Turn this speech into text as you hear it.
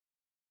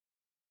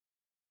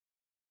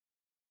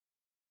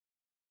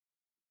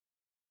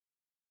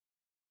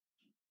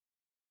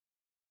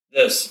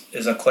This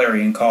is a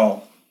clarion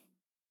call.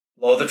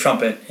 Blow the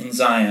trumpet in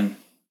Zion.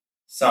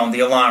 Sound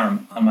the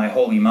alarm on my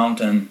holy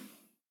mountain.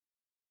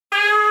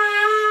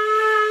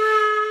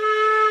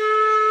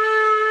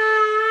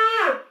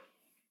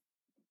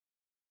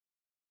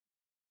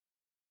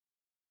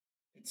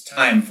 It's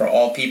time for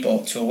all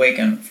people to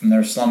awaken from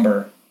their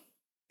slumber.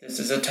 This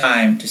is a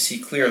time to see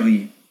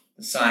clearly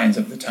the signs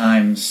of the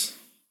times.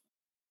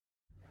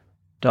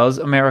 Does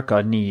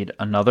America need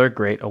another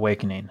Great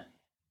Awakening?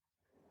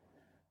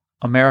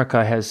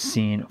 America has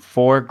seen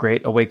 4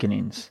 Great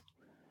Awakenings,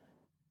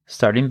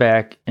 starting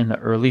back in the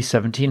early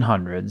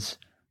 1700s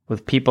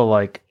with people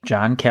like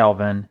John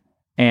Calvin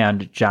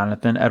and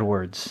Jonathan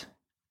Edwards.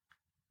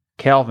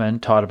 Calvin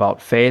taught about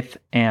faith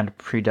and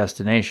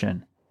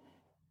predestination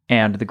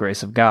and the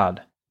grace of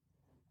God.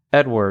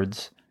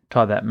 Edwards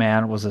taught that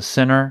man was a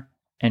sinner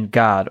and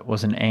God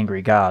was an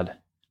angry God.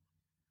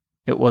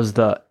 It was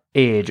the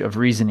age of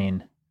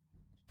reasoning.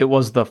 It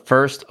was the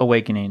first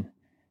awakening.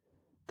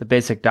 The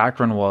basic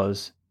doctrine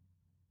was,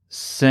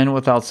 sin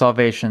without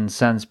salvation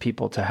sends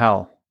people to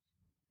hell.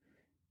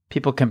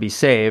 People can be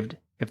saved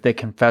if they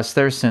confess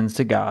their sins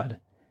to God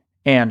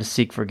and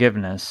seek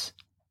forgiveness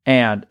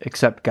and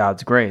accept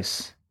God's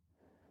grace.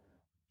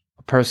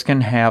 A person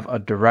can have a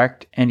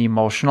direct and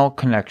emotional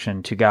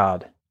connection to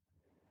God.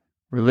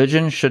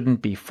 Religion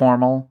shouldn't be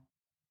formal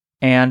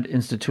and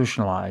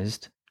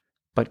institutionalized,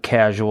 but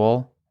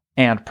casual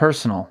and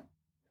personal.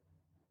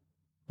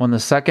 When the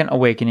Second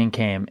Awakening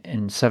came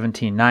in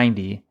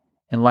 1790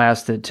 and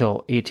lasted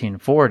till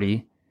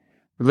 1840,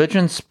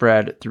 religion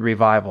spread through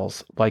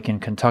revivals like in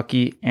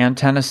Kentucky and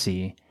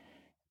Tennessee,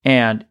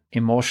 and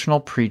emotional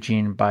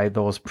preaching by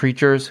those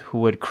preachers who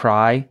would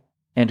cry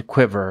and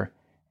quiver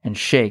and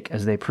shake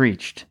as they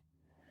preached.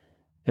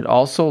 It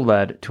also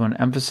led to an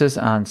emphasis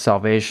on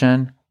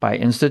salvation by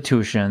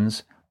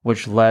institutions,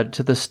 which led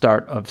to the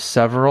start of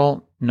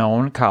several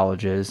known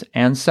colleges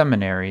and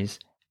seminaries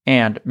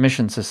and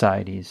mission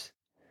societies.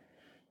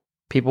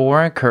 People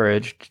were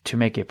encouraged to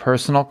make a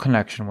personal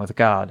connection with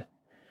God,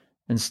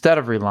 instead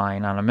of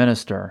relying on a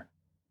minister.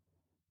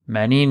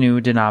 Many new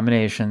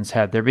denominations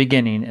had their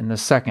beginning in the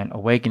Second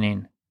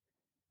Awakening.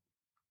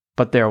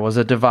 But there was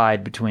a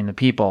divide between the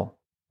people,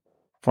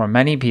 for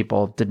many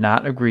people did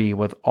not agree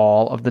with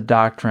all of the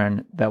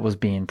doctrine that was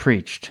being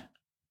preached.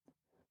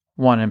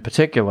 One in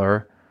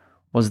particular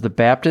was the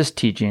Baptist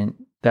teaching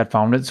that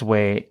found its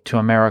way to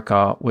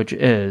America, which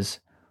is,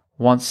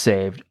 once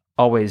saved,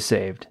 always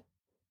saved.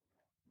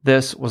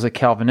 This was a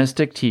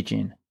Calvinistic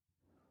teaching,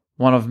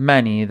 one of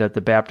many that the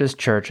Baptist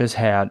Church has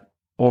had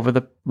over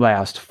the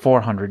last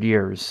 400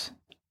 years.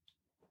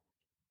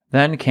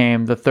 Then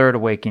came the Third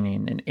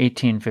Awakening in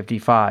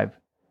 1855,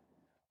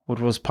 which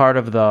was part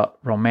of the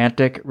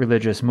Romantic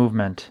religious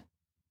movement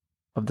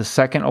of the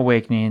Second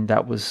Awakening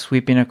that was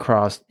sweeping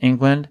across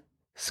England,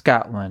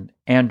 Scotland,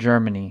 and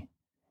Germany.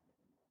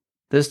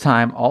 This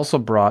time also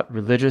brought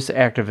religious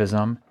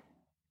activism,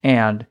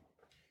 and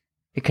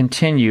it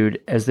continued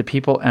as the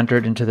people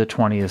entered into the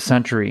 20th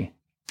century.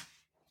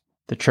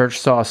 The church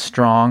saw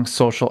strong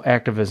social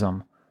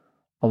activism,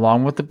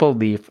 along with the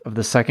belief of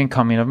the second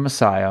coming of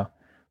Messiah,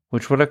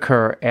 which would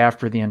occur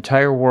after the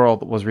entire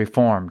world was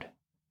reformed.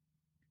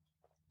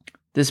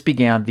 This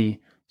began the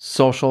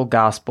social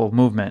gospel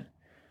movement,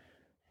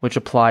 which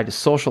applied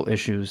social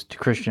issues to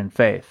Christian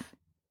faith.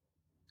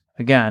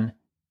 Again,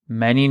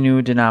 many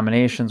new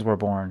denominations were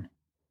born,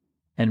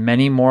 and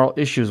many moral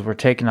issues were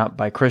taken up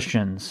by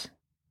Christians.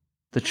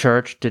 The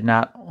church did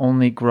not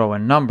only grow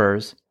in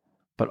numbers,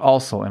 but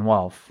also in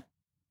wealth.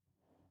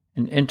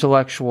 An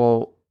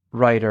intellectual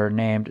writer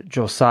named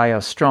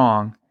Josiah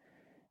Strong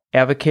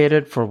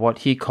advocated for what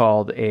he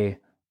called a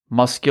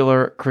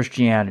muscular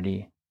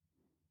Christianity,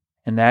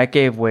 and that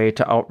gave way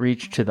to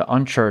outreach to the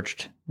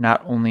unchurched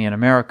not only in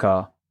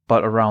America,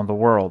 but around the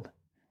world.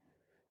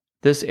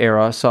 This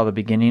era saw the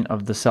beginning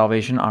of the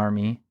Salvation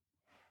Army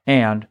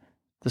and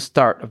the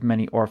start of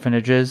many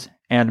orphanages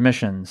and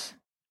missions.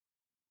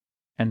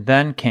 And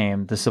then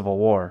came the Civil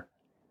War.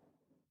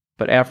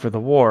 But after the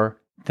war,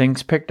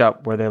 things picked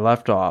up where they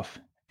left off,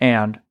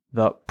 and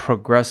the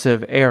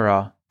Progressive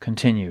Era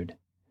continued.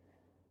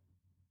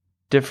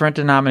 Different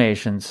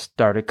denominations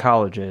started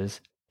colleges,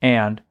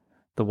 and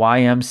the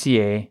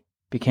YMCA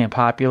became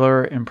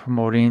popular in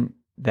promoting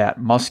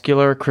that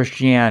muscular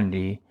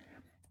Christianity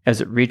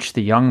as it reached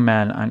the young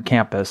men on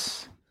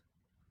campus.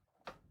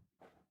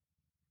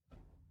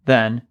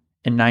 Then,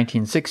 in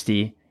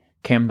 1960,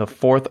 came the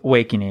Fourth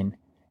Awakening,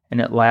 and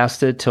it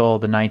lasted till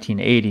the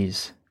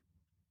 1980s.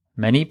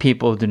 Many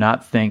people do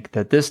not think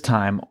that this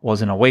time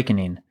was an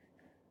awakening,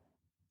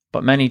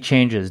 but many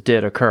changes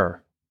did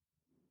occur.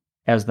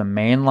 As the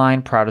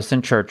mainline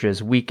Protestant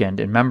churches weakened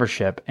in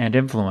membership and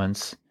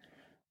influence,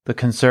 the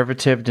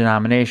conservative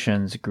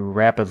denominations grew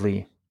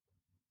rapidly.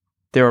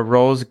 There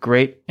arose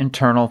great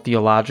internal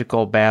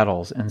theological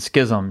battles and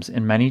schisms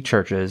in many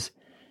churches,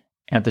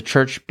 and the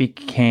church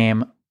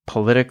became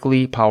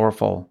politically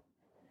powerful.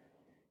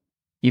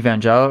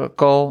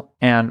 Evangelical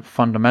and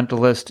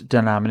fundamentalist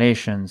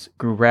denominations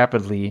grew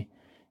rapidly,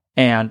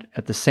 and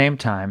at the same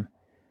time,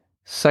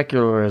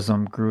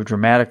 secularism grew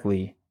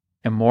dramatically,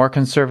 and more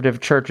conservative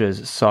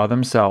churches saw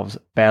themselves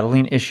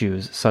battling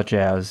issues such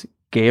as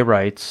gay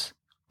rights,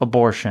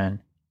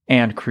 abortion,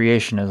 and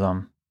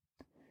creationism.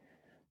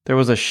 There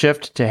was a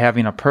shift to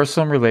having a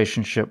personal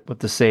relationship with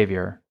the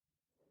Savior.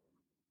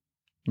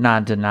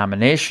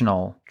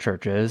 Non-denominational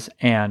churches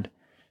and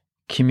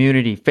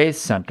community faith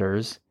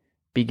centers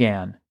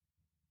began.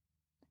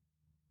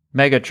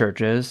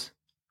 Megachurches,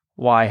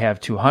 why have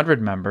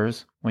 200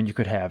 members when you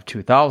could have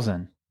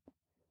 2,000?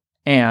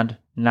 And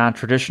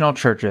non-traditional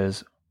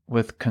churches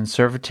with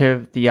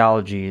conservative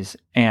theologies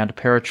and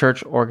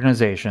parachurch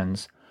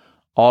organizations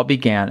all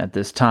began at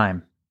this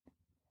time.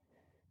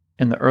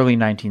 In the early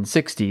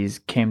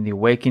 1960s came the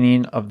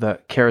awakening of the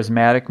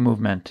charismatic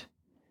movement,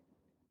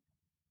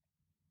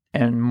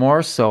 and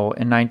more so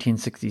in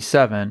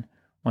 1967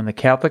 when the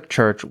Catholic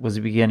Church was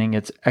beginning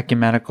its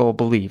ecumenical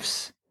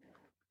beliefs,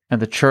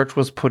 and the Church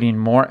was putting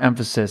more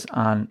emphasis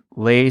on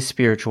lay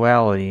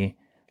spirituality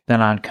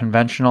than on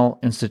conventional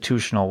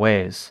institutional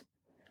ways.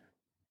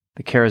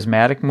 The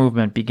charismatic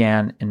movement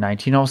began in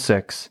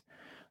 1906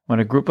 when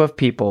a group of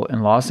people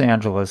in Los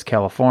Angeles,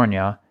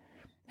 California,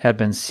 had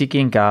been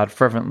seeking God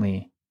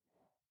fervently.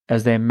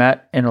 As they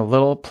met in a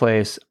little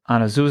place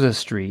on Azusa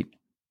Street,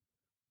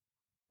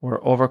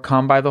 were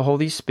overcome by the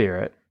Holy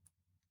Spirit,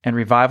 and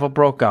revival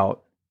broke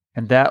out,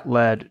 and that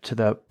led to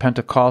the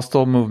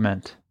Pentecostal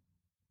movement.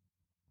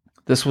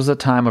 This was a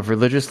time of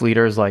religious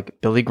leaders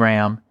like Billy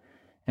Graham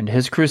and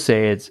his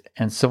crusades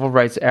and civil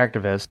rights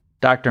activist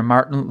Dr.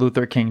 Martin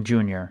Luther King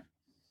Jr.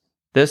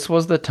 This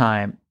was the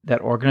time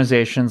that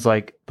organizations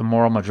like the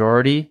Moral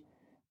Majority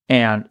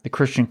and the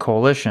Christian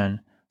Coalition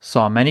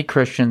saw many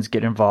Christians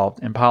get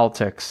involved in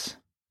politics.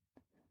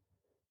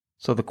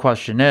 So the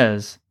question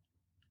is,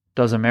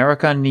 does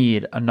America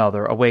need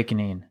another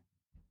awakening?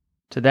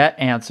 To that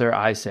answer,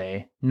 I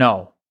say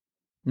no,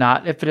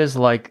 not if it is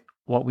like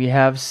what we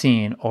have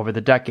seen over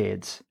the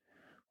decades,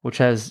 which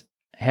has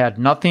had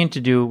nothing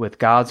to do with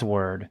God's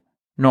Word,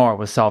 nor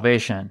with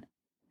salvation.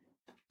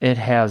 It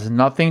has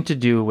nothing to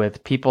do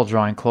with people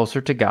drawing closer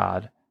to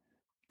God,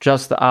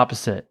 just the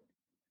opposite.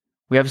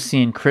 We have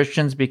seen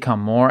Christians become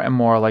more and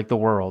more like the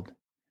world.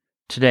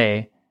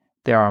 Today,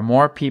 there are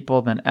more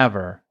people than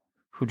ever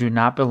who do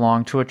not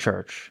belong to a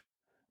church,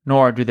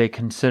 nor do they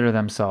consider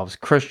themselves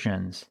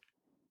Christians,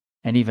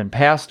 and even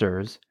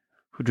pastors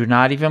who do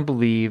not even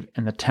believe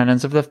in the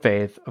tenets of the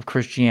faith of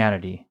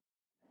Christianity.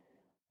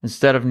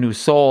 Instead of new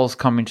souls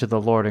coming to the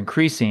Lord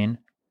increasing,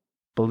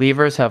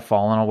 believers have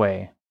fallen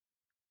away.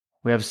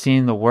 We have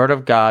seen the Word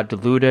of God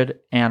diluted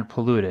and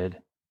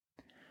polluted.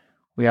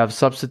 We have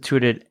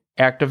substituted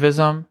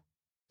activism,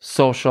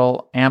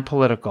 social and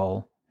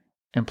political,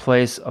 in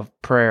place of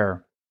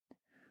prayer.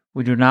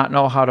 We do not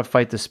know how to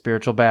fight the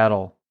spiritual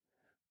battle,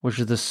 which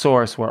is the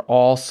source where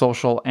all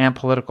social and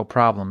political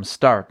problems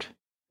start.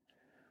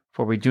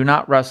 For we do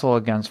not wrestle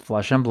against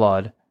flesh and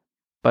blood,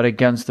 but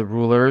against the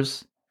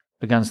rulers,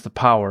 against the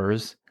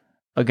powers,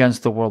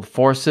 against the world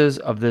forces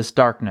of this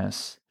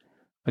darkness,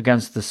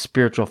 against the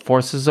spiritual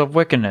forces of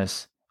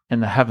wickedness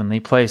in the heavenly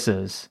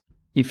places.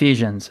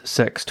 Ephesians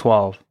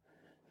 6:12.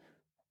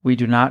 We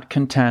do not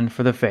contend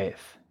for the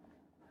faith,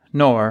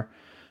 nor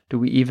do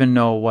we even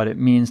know what it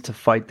means to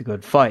fight the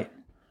good fight.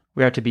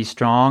 We are to be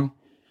strong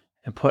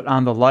and put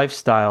on the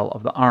lifestyle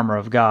of the armor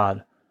of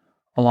God,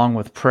 along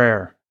with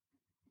prayer.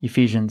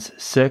 Ephesians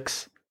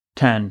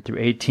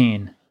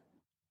 6:10-18.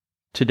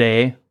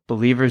 Today,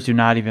 believers do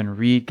not even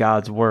read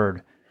God's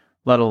Word,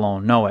 let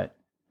alone know it.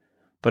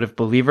 But if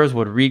believers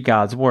would read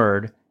God's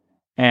Word,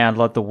 and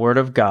let the Word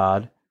of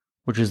God,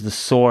 which is the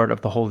sword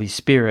of the Holy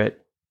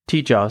Spirit,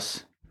 teach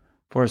us,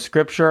 for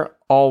Scripture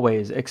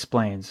always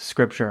explains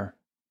Scripture.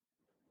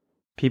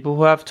 People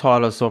who have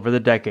taught us over the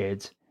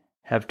decades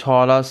have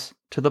taught us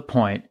to the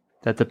point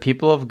that the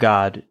people of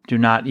God do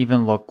not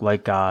even look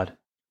like God,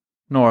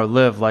 nor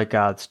live like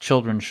God's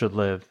children should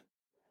live,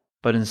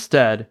 but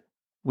instead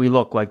we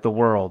look like the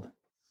world.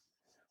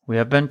 We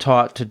have been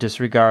taught to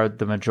disregard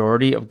the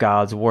majority of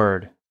God's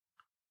Word,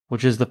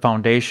 which is the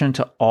foundation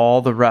to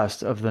all the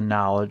rest of the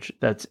knowledge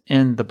that's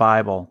in the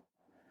Bible.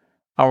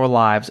 Our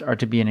lives are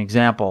to be an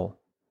example,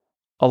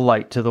 a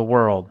light to the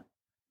world.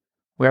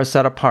 We are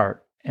set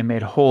apart and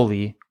made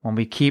holy when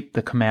we keep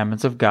the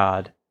commandments of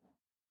God.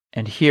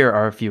 And here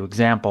are a few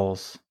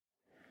examples.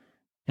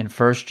 In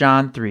 1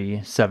 John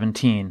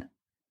 3:17,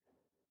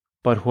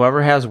 but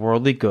whoever has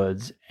worldly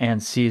goods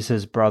and sees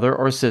his brother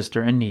or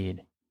sister in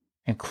need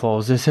and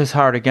closes his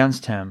heart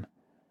against him,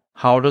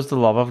 how does the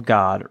love of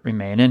God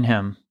remain in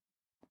him?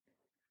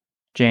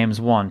 James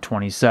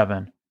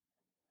 1:27,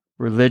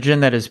 religion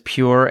that is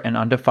pure and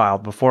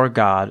undefiled before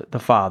God the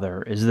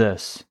Father is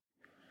this,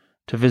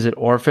 to visit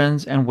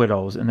orphans and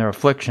widows in their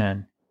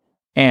affliction,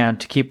 and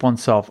to keep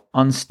oneself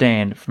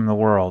unstained from the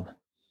world.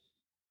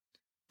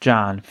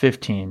 John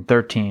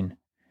 15:13,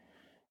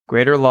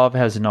 greater love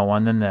has no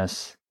one than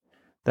this,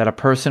 that a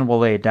person will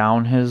lay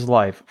down his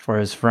life for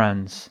his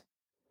friends.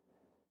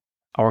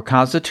 Our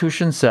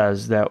Constitution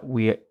says that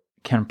we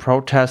can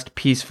protest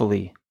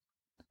peacefully,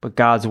 but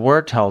God's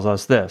Word tells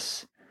us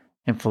this,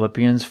 in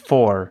Philippians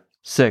 4,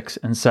 6,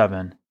 and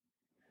 7.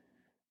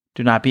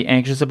 Do not be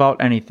anxious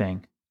about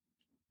anything,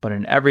 but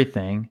in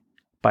everything,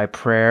 by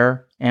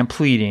prayer and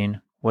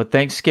pleading, with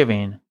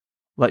thanksgiving,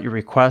 let your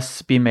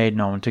requests be made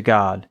known to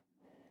God,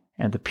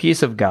 and the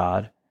peace of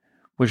God,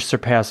 which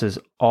surpasses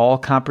all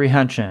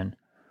comprehension,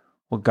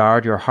 will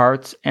guard your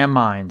hearts and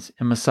minds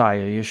in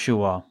Messiah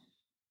Yeshua.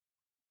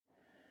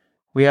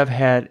 We have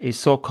had a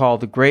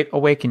so-called Great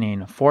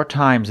Awakening 4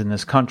 times in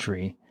this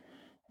country,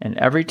 and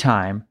every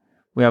time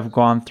we have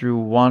gone through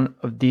one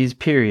of these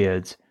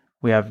periods,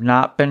 we have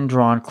not been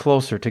drawn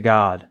closer to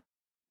God,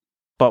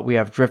 but we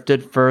have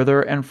drifted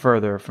further and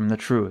further from the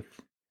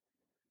truth.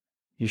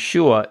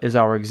 Yeshua is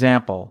our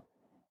example,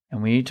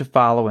 and we need to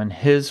follow in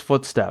his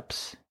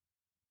footsteps.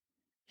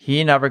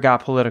 He never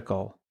got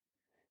political.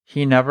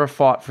 He never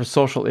fought for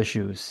social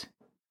issues.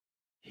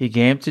 He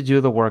came to do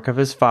the work of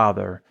his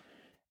Father,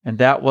 and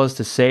that was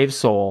to save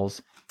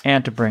souls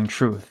and to bring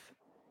truth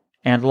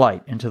and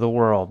light into the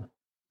world.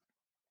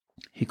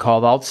 He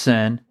called out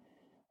sin,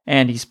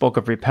 and he spoke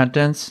of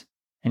repentance,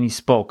 and he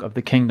spoke of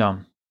the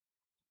kingdom.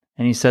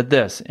 And he said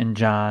this in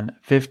John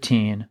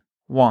 15,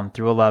 1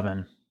 through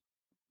 11.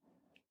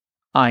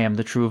 I am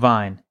the true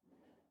vine,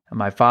 and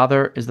my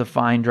Father is the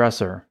vine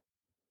dresser.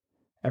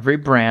 Every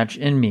branch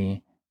in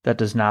me that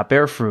does not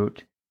bear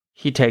fruit,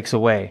 he takes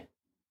away.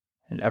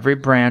 And every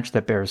branch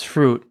that bears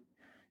fruit,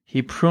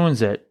 he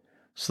prunes it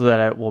so that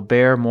it will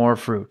bear more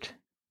fruit.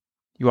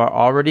 You are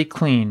already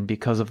clean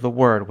because of the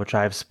word which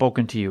I have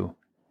spoken to you.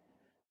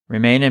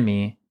 Remain in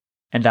me,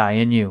 and I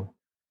in you.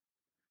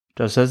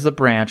 Just as the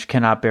branch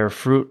cannot bear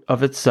fruit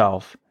of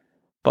itself,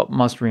 but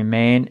must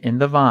remain in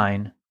the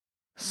vine,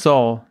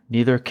 so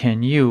neither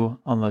can you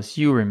unless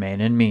you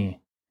remain in me.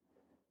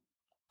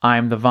 I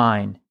am the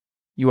vine,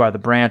 you are the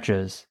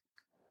branches.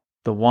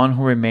 The one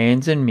who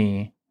remains in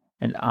me,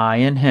 and I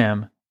in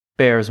him,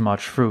 bears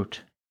much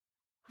fruit.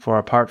 For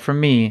apart from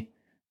me,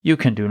 you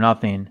can do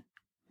nothing.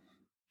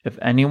 If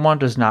anyone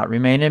does not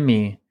remain in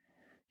me,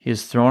 he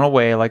is thrown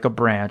away like a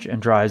branch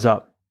and dries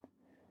up,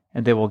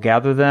 and they will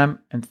gather them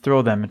and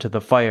throw them into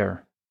the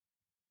fire,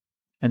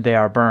 and they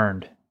are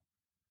burned.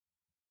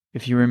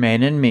 If you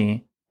remain in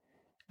me,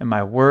 and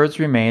my words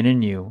remain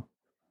in you,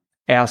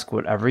 ask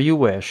whatever you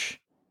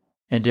wish,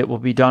 and it will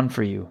be done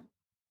for you.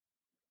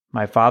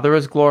 My Father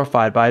is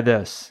glorified by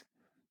this,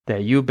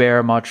 that you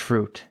bear much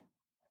fruit,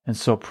 and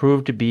so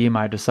prove to be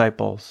my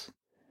disciples.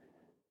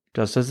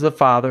 Just as the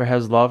Father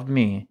has loved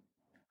me,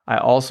 I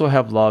also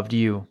have loved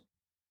you.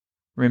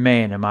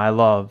 Remain in my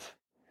love.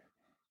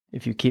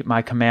 If you keep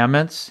my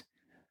commandments,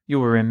 you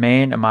will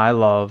remain in my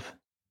love,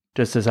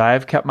 just as I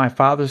have kept my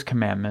Father's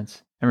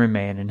commandments and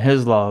remain in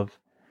his love.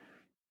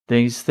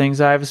 These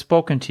things I have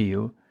spoken to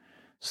you,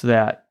 so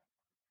that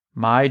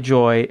my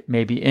joy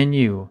may be in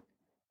you,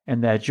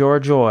 and that your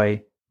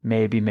joy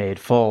may be made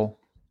full.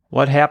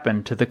 What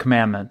happened to the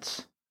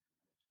commandments?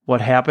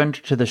 What happened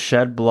to the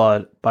shed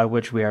blood by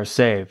which we are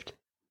saved?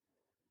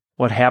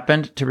 What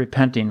happened to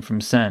repenting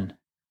from sin?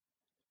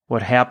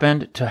 What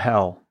happened to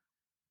hell?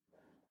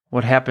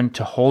 What happened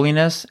to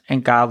holiness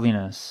and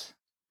godliness?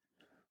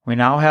 We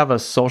now have a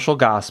social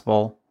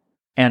gospel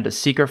and a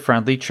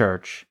seeker-friendly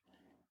church,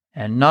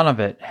 and none of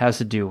it has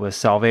to do with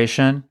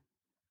salvation,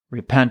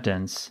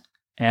 repentance,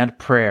 and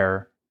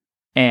prayer,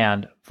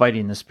 and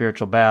fighting the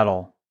spiritual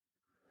battle.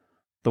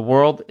 The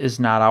world is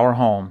not our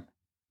home,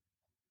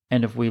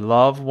 and if we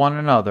love one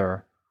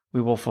another,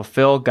 we will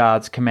fulfill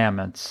God's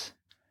commandments.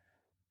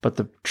 But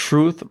the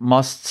truth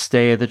must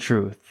stay the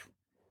truth,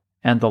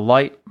 and the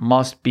light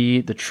must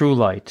be the true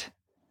light,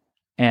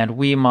 and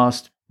we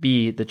must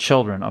be the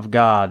children of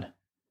God.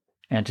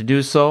 And to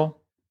do so,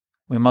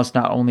 we must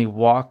not only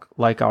walk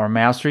like our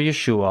Master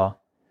Yeshua,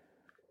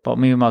 but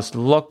we must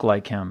look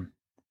like him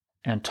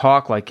and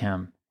talk like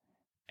him,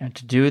 and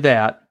to do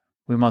that,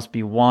 we must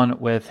be one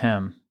with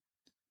him.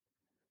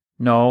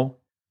 No,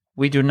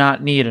 we do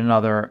not need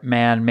another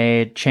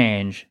man-made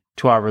change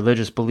to our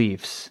religious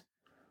beliefs.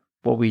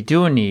 What we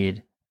do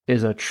need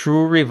is a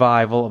true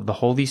revival of the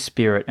Holy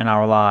Spirit in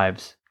our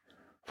lives,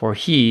 for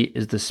he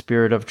is the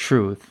Spirit of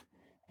truth,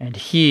 and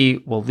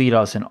he will lead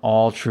us in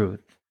all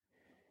truth.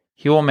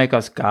 He will make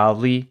us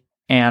godly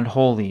and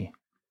holy.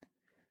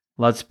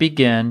 Let's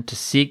begin to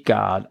seek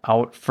God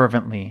out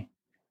fervently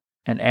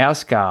and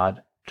ask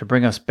God to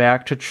bring us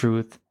back to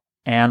truth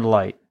and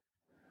light.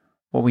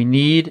 What we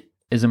need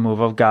is a move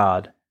of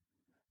God,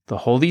 the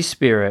Holy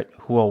Spirit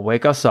who will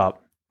wake us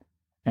up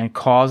and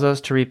cause us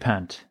to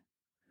repent.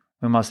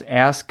 We must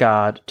ask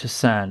God to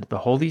send the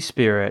Holy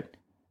Spirit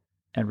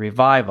and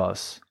revive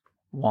us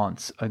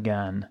once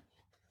again.